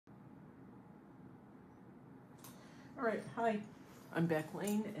All right, hi, I'm Beck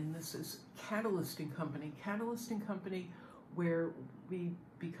Lane, and this is Catalyst and Company. Catalyst and Company, where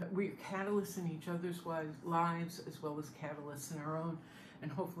we're catalysts in each other's lives as well as catalysts in our own,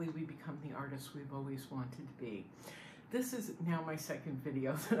 and hopefully we become the artists we've always wanted to be. This is now my second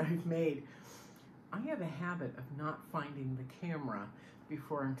video that I've made. I have a habit of not finding the camera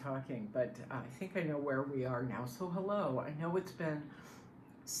before I'm talking, but I think I know where we are now. So hello, I know it's been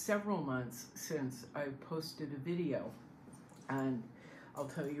several months since I posted a video, and I'll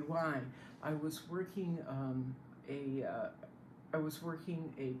tell you why. I was working a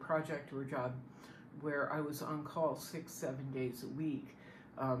project or a job where I was on call 6-7 days a week,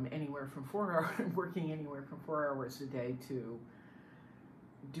 anywhere from 4 hours, working anywhere from 4 hours a day to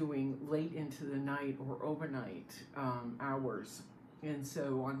doing late into the night or overnight hours. And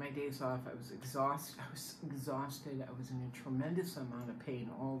so on my days off, I was exhausted. I was in a tremendous amount of pain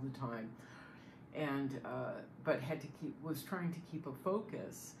all the time, and but was trying to keep a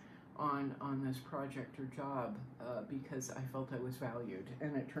focus on this project or job because I felt I was valued,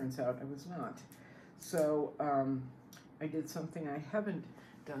 and it turns out I was not. So I did something I haven't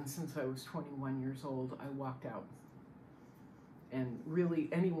done since I was 21 years old. I walked out, and really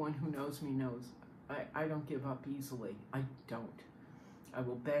anyone who knows me knows I don't give up easily. I don't. I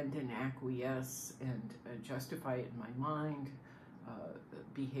will bend and acquiesce and justify it in my mind,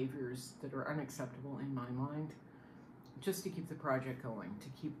 behaviors that are unacceptable in my mind, just to keep the project going, to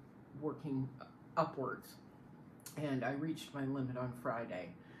keep working upwards. And I reached my limit on Friday,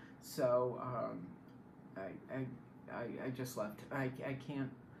 so I just left. I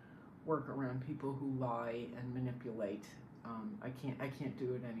can't work around people who lie and manipulate. I can't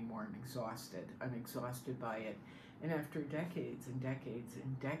do it anymore. I'm exhausted. I'm exhausted by it. And after decades and decades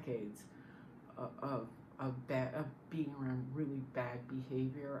and decades of being around really bad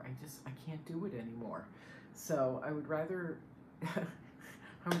behavior, I can't do it anymore. So I would rather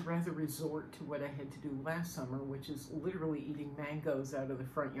resort to what I had to do last summer, which is literally eating mangoes out of the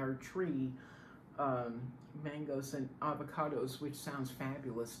front yard tree, mangoes and avocados, which sounds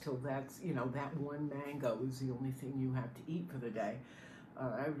fabulous till that's, that one mango is the only thing you have to eat for the day.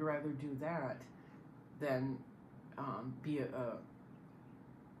 I would rather do that than be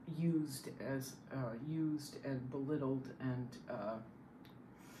used and belittled and a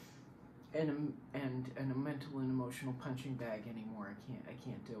mental and emotional punching bag anymore. I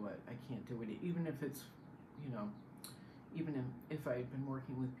can't do it. I can't do it. Even if it's, even if I had been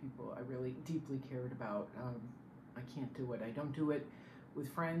working with people I really deeply cared about, I can't do it. I don't do it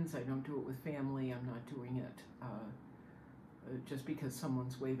with friends. I don't do it with family. I'm not doing it just because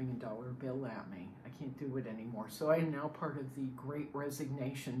someone's waving a dollar bill at me. I can't do it anymore. So I am now part of the Great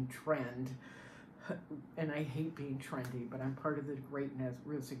Resignation trend, and I hate being trendy, but I'm part of the Great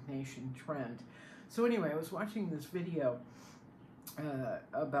Resignation trend. So anyway, I was watching this video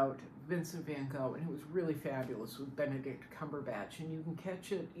about Vincent van Gogh, and it was really fabulous, with Benedict Cumberbatch, and you can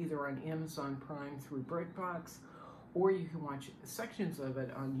catch it either on Amazon Prime through BritBox, or you can watch sections of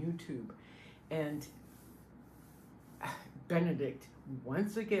it on YouTube. And Benedict,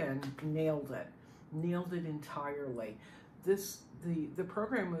 once again, nailed it entirely. The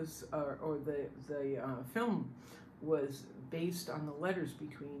program was, or the film was based on the letters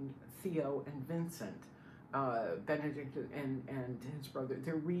between Theo and Vincent. Benedict and his brother,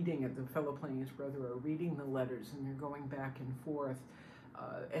 they're reading it, the fellow playing his brother are reading the letters, and they're going back and forth.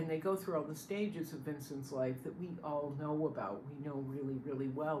 And they go through all the stages of Vincent's life that we all know about. We know really, really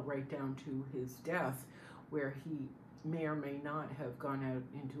well, right down to his death, where he may or may not have gone out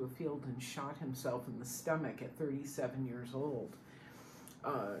into a field and shot himself in the stomach at 37 years old.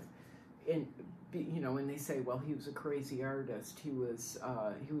 And they say, well, he was a crazy artist. He was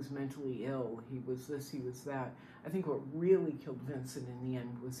mentally ill. He was this. He was that. I think what really killed Vincent in the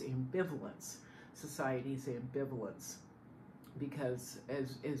end was ambivalence, society's ambivalence, because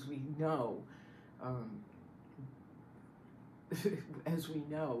as we know,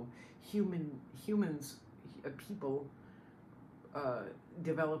 people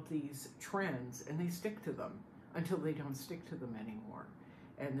develop these trends, and they stick to them until they don't stick to them anymore.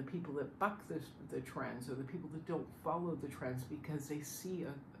 And the people that buck the trends, or the people that don't follow the trends because they see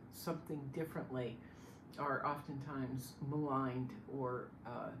something differently, are oftentimes maligned or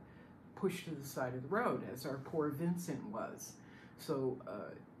pushed to the side of the road, as our poor Vincent was. So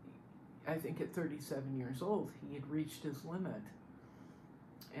I think at 37 years old, he had reached his limit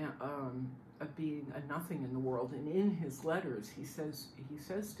of being a nothing in the world. And in his letters, he says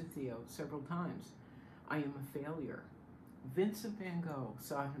to Theo several times, I am a failure. Vincent van Gogh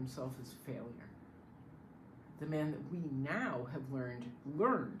saw himself as a failure. The man that we now have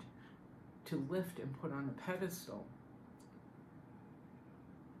learned to lift and put on a pedestal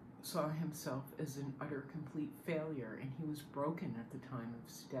saw himself as an utter complete failure, and he was broken at the time of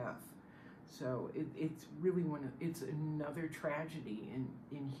his death. So it's really it's another tragedy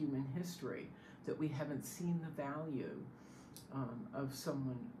in human history that we haven't seen the value of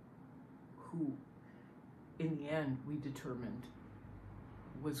someone who, in the end, we determined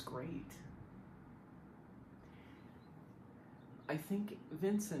was great. I think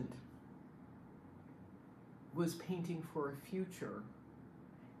Vincent was painting for a future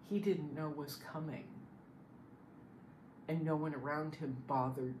he didn't know was coming, and no one around him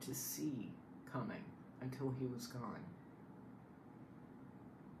bothered to see coming until he was gone.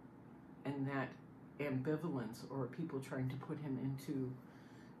 And that ambivalence, or people trying to put him into,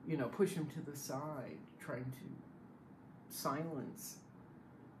 push him to the side, trying to silence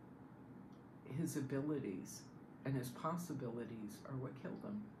his abilities and his possibilities, are what killed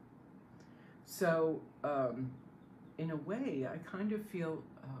him. So, in a way, I kind of feel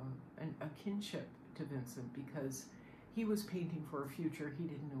a kinship to Vincent, because he was painting for a future he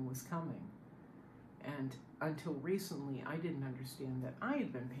didn't know was coming. And until recently, I didn't understand that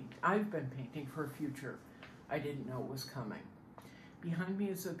I've been painting for a future I didn't know was coming. Behind me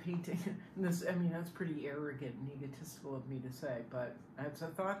is a painting, and that's pretty arrogant and egotistical of me to say, but that's a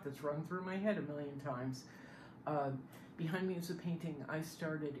thought that's run through my head a million times. Behind me is a painting I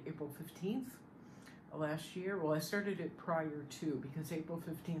started April 15th last year. Well, I started it prior to, because April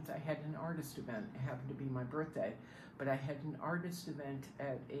 15th I had an artist event. It happened to be my birthday, but I had an artist event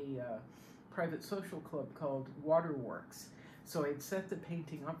at a private social club called Waterworks. So I'd set the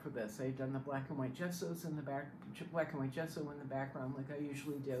painting up for this. I had done the black and white gessos in the black and white gesso in the background, like I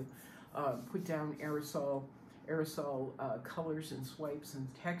usually do. Put down aerosol colors and swipes and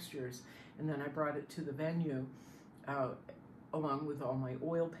textures, and then I brought it to the venue along with all my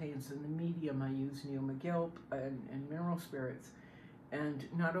oil paints. And the medium I used Neil McGill and mineral spirits. And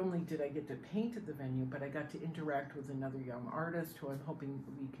not only did I get to paint at the venue, but I got to interact with another young artist who I'm hoping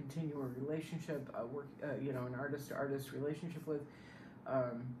we continue a relationship, an artist-to-artist relationship with.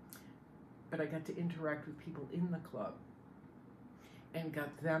 But I got to interact with people in the club and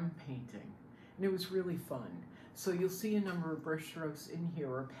got them painting. And it was really fun. So you'll see a number of brush strokes in here,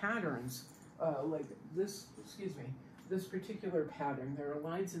 or patterns, like this, this particular pattern. There are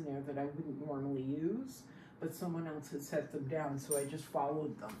lines in there that I wouldn't normally use, but someone else had set them down, so I just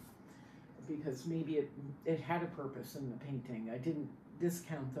followed them, because maybe it had a purpose in the painting. I didn't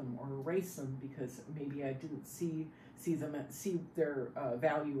discount them or erase them, because maybe I didn't see their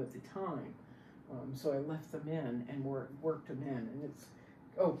value at the time. So I left them in and worked them in, and it's,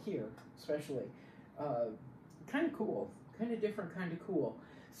 here especially, kind of cool, kind of different, kind of cool.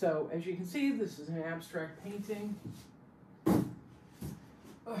 So as you can see, this is an abstract painting.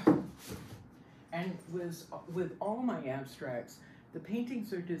 And with all my abstracts, the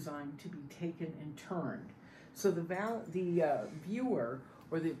paintings are designed to be taken and turned. So the viewer,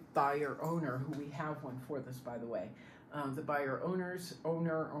 or the buyer owner, who we have one for this, by the way, the buyer owners don't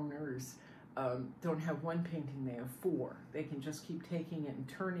have one painting, they have four. They can just keep taking it and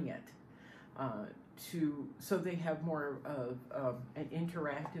turning it so they have more of an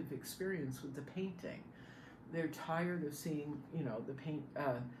interactive experience with the painting. They're tired of seeing, the paint.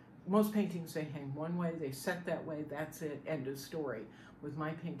 Most paintings, they hang one way, they set that way, that's it, end of story. With my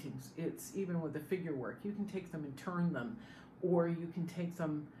paintings, it's even with the figure work. You can take them and turn them, or you can take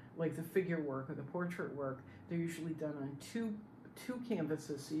them, like the figure work or the portrait work, they're usually done on two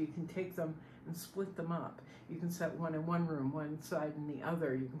canvases, so you can take them and split them up. You can set one in one room, one side in the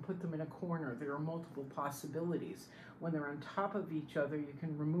other. You can put them in a corner. There are multiple possibilities. When they're on top of each other, you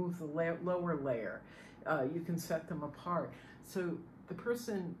can remove the lower layer. You can set them apart. So the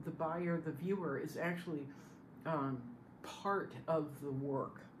person, the buyer, the viewer is actually part of the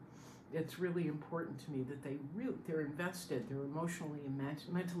work. It's really important to me that they're invested, they're emotionally and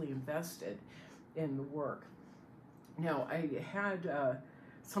mentally invested in the work. Now, I had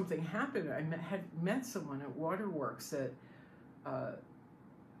something happen. I had met someone at Waterworks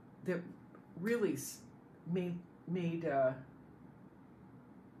that really made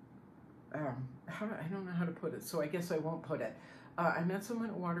I don't know how to put it, so I guess I won't put it. I met someone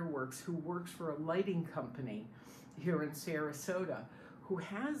at Waterworks who works for a lighting company here in Sarasota, who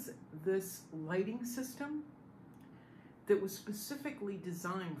has this lighting system that was specifically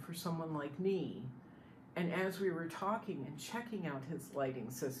designed for someone like me. And as we were talking and checking out his lighting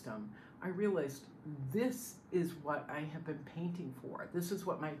system, I realized this is what I have been painting for. This is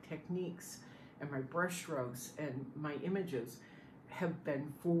what my techniques and my brush strokes and my images have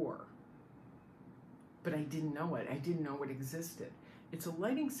been for. But I didn't know it. I didn't know it existed. It's a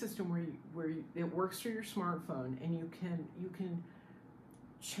lighting system where it works through your smartphone, and you can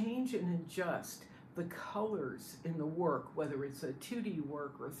change and adjust the colors in the work, whether it's a 2D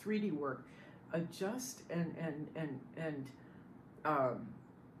work or 3D work, adjust and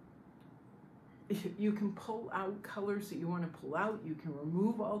you can pull out colors that you want to pull out. You can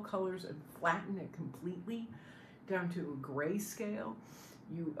remove all colors and flatten it completely down to a gray scale.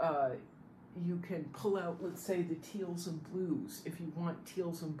 You can pull out, let's say, the teals and blues. If you want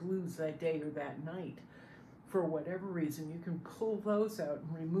teals and blues that day or that night, for whatever reason, you can pull those out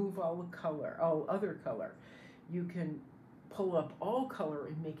and remove all the color, all other color. You can pull up all color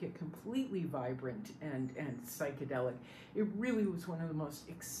and make it completely vibrant and psychedelic. It really was one of the most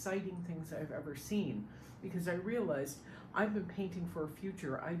exciting things I've ever seen, because I realized I've been painting for a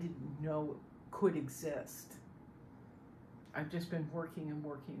future I didn't know could exist. I've just been working and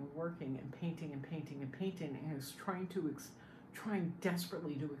working and working and painting and painting and painting, and I was trying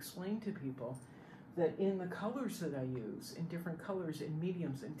desperately to explain to people that in the colors that I use, in different colors and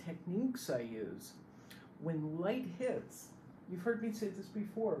mediums and techniques I use, when light hits, you've heard me say this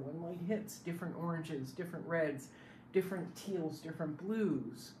before, when light hits, different oranges, different reds, different teals, different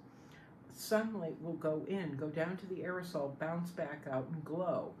blues, sunlight will go in, go down to the aerosol, bounce back out, and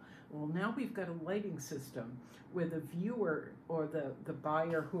glow. Well, now we've got a lighting system where the viewer or the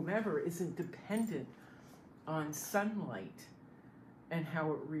buyer, whomever, isn't dependent on sunlight and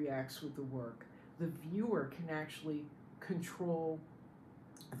how it reacts with the work. The viewer can actually control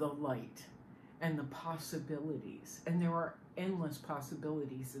the light and the possibilities. And there are endless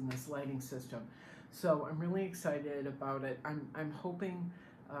possibilities in this lighting system. So I'm really excited about it. I'm hoping,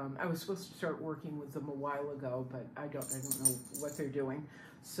 I was supposed to start working with them a while ago, but I don't know what they're doing.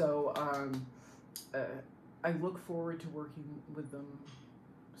 So I look forward to working with them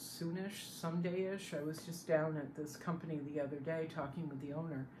soonish, someday-ish. I was just down at this company the other day talking with the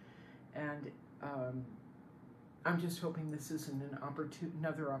owner, and I'm just hoping this isn't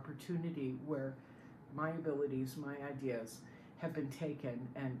another opportunity where my abilities, my ideas have been taken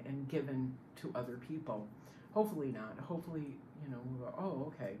and given to other people. Hopefully not. Hopefully, you know, we'll go,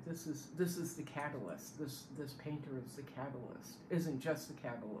 oh, okay, this is the catalyst. This painter is the catalyst. Isn't just the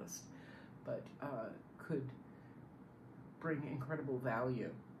catalyst, but could bring incredible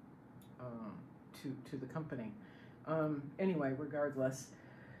value to the company. Anyway, regardless,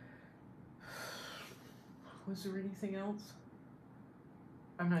 was there anything else?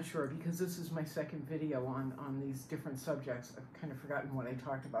 I'm not sure, because this is my second video on these different subjects. I've kind of forgotten what I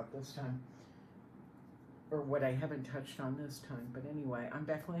talked about this time, or what I haven't touched on this time. But anyway, I'm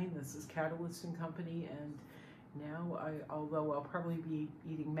Beck Lane. This is Catalyst and Company, and now although I'll probably be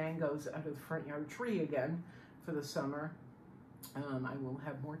eating mangoes out of the front yard tree again for the summer, I will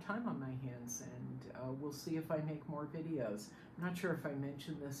have more time on my hands, and we'll see if I make more videos. I'm not sure if I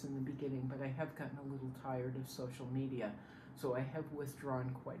mentioned this in the beginning, but I have gotten a little tired of social media, so I have withdrawn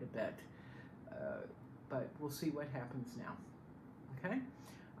quite a bit. But we'll see what happens now. Okay?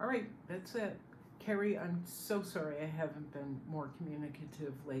 All right, that's it. Carrie, I'm so sorry I haven't been more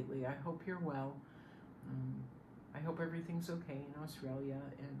communicative lately. I hope you're well. I hope everything's okay in Australia,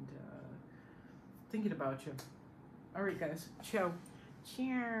 and thinking about you. All right, guys. Ciao.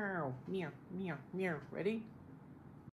 Ciao. Meow, meow, meow. Ready?